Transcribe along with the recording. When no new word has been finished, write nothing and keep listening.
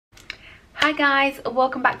Hi guys,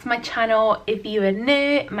 welcome back to my channel. If you are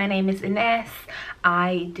new, my name is Ines.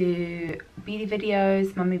 I do beauty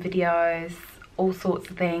videos, mummy videos, all sorts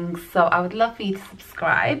of things, so I would love for you to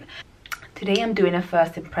subscribe. Today I'm doing a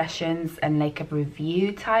first impressions and like a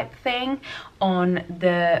review type thing on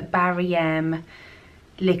the Barry M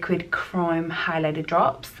liquid chrome highlighter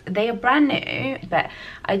drops. They are brand new, but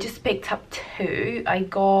I just picked up two. I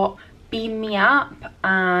got Beam Me Up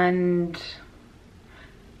and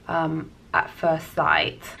At First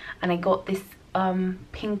Sight, and I got this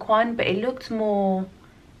pink one, but it looked more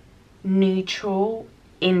neutral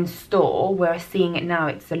in store, whereas seeing it now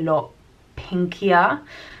it's a lot pinkier.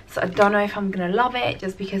 So I don't know if I'm gonna love it,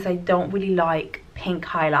 just because I don't really like pink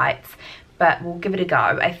highlights, but we'll give it a go.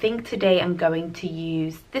 I think today I'm going to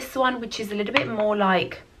use this one, which is a little bit more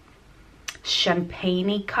like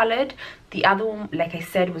champagne-y coloured. The other one, like I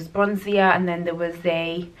said, was bronzier, and then there was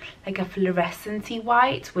a like a fluorescent-y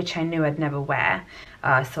white, which I knew I'd never wear,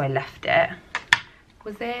 so I left it.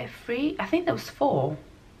 Was there 3? I think there was 4.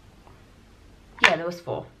 Yeah, there was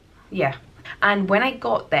 4. Yeah. And when I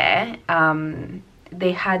got there,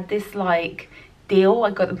 they had this like deal.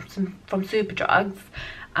 I got them from Superdrugs,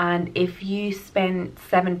 and if you spent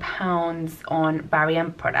 £7 on Barry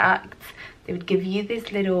M products, they would give you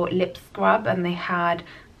this little lip scrub, and they had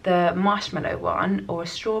the marshmallow one or a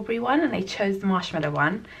strawberry one, and I chose the marshmallow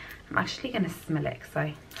one. I'm actually going to smell it because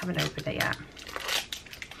I haven't opened it yet.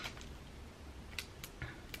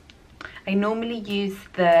 I normally use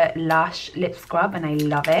the Lush lip scrub and I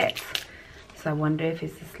love it, so I wonder if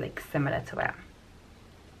it's just like similar to it.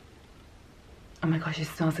 Oh my gosh, it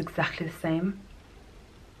smells exactly the same.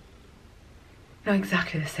 No,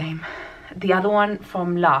 exactly the same. The other one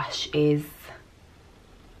from Lush is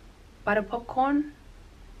butter popcorn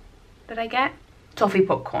that I get, toffee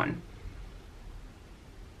popcorn,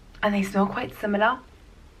 and they smell quite similar.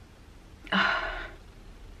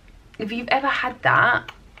 If you've ever had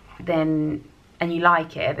that and you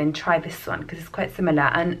like it, then try this one because it's quite similar,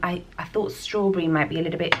 and I thought strawberry might be a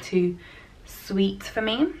little bit too sweet for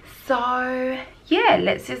me. So yeah,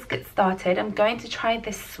 let's just get started. I'm going to try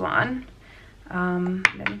this one.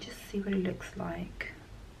 Let me just see what it looks like,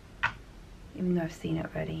 even though I've seen it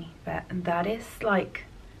already. But that is like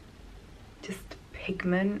just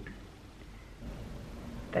pigment.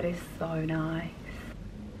 That is so nice.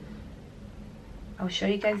 I'll show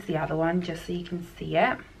you guys the other one just so you can see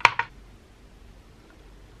it.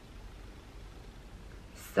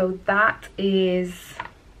 So that is,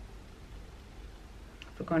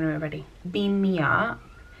 I've forgotten already, Beam Me Up,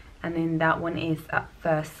 and then that one is At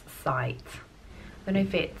First Sight. I don't know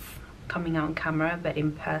if it's coming out on camera, but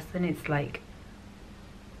in person it's like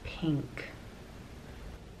pink.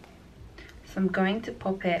 So I'm going to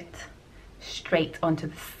pop it straight onto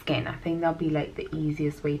the skin. I think that'll be like the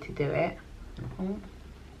easiest way to do it. I don't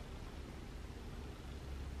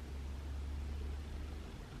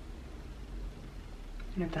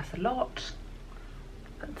know if that's a lot,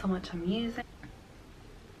 that's how much I'm using.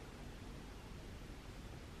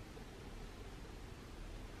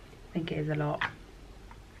 I think it is a lot.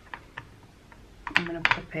 I'm gonna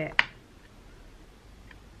pop it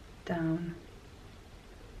down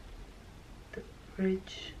the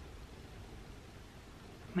bridge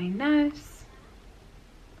of my nose,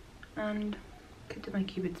 and could do my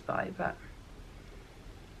Cupid's bow, but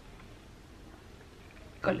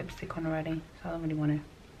got lipstick on already, so I don't really want to.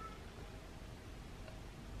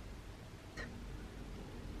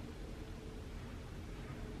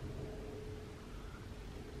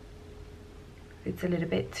 If it's a little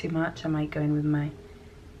bit too much, I might go in with my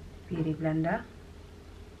beauty blender.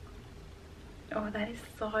 Oh, that is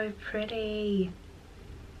so pretty.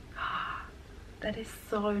 That is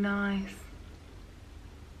so nice.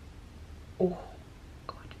 Oh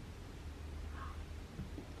god,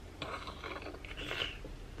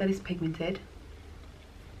 that is pigmented.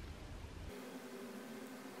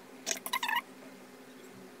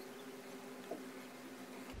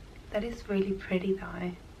 That is really pretty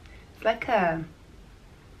though. It's like a,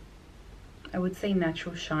 I would say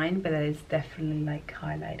natural shine, but that is definitely like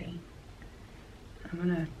highlighting. I'm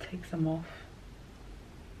gonna take some off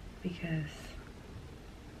because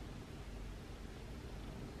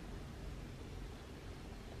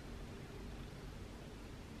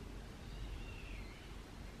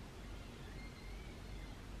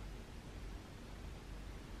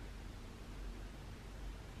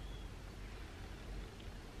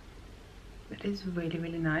it is really,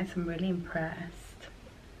 really nice. I'm really impressed.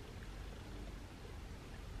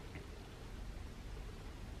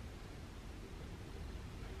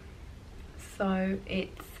 So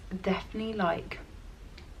it's definitely like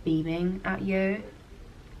beaming at you.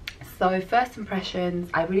 So first impressions,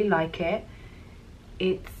 I really like it.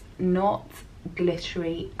 It's not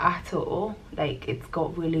glittery at all. Like, it's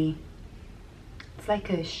got really, it's like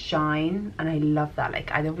a shine, and I love that. Like,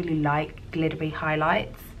 I don't really like glittery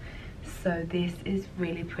highlights, so this is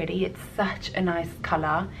really pretty. It's such a nice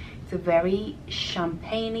color. It's a very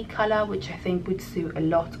champagne-y color, which I think would suit a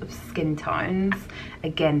lot of skin tones.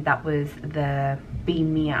 Again, that was the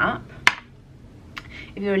Beam Me Up.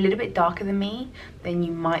 If you're a little bit darker than me, then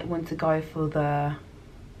you might want to go for the, I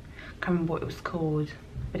can't remember what it was called,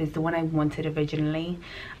 but it's the one I wanted originally.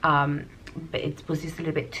 But it was just a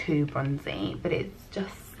little bit too bronzy, but it's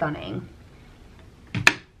just stunning.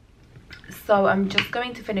 So I'm just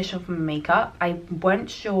going to finish off my makeup. I weren't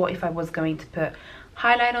sure if I was going to put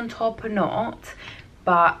highlight on top or not,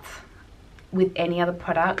 but with any other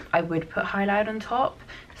product I would put highlight on top.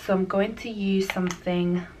 So I'm going to use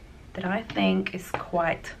something that I think is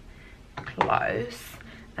quite close,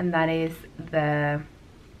 and that is the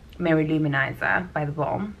Mirror Luminizer by The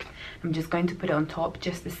Balm. I'm just going to put it on top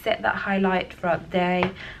just to set that highlight throughout the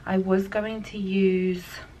day. I was going to use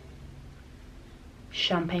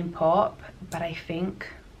Champagne Pop, but I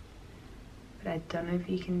don't know if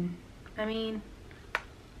you can, I mean,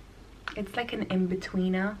 it's like an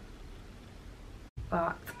in-betweener,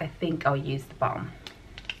 but I think I'll use the balm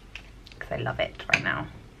because I love it right now.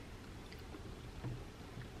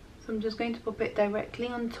 So I'm just going to pop it directly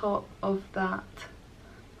on top of that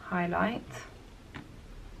highlight.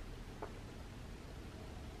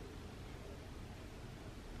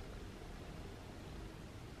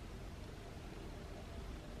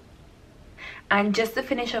 And just to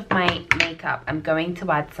finish off my makeup, I'm going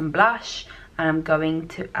to add some blush, and I'm going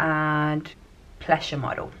to add Pleasure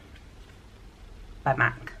Model by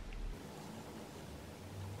MAC.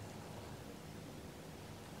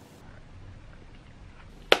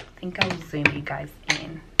 I think I'll zoom you guys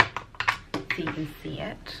in so you can see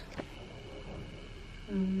it.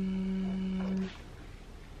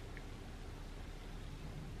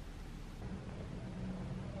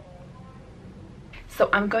 So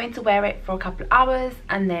I'm going to wear it for a couple of hours,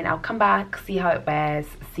 and then I'll come back, see how it wears,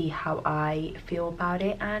 see how I feel about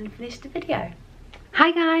it, and finish the video.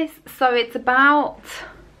 Hi guys, so it's about,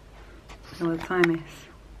 I don't know what the time is.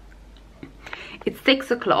 It's 6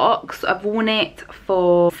 o'clock, so I've worn it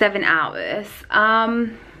for 7 hours.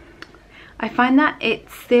 I find that it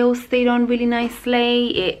still stayed on really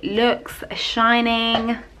nicely. It looks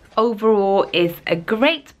shining. Overall, is a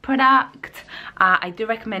great product. I do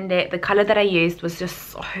recommend it. The color that I used was just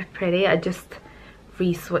so pretty. I just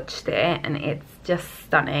re-swatched it and it's just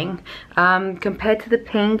stunning. Compared to the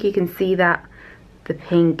pink, you can see that the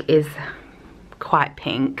pink is quite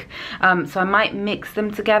pink. So I might mix them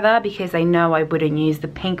together because I know I wouldn't use the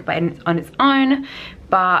pink on its own.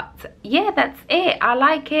 But yeah, that's it. I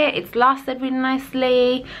like it. It's lasted really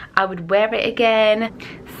nicely. I would wear it again.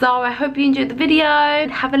 So I hope you enjoyed the video.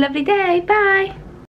 Have a lovely day. Bye.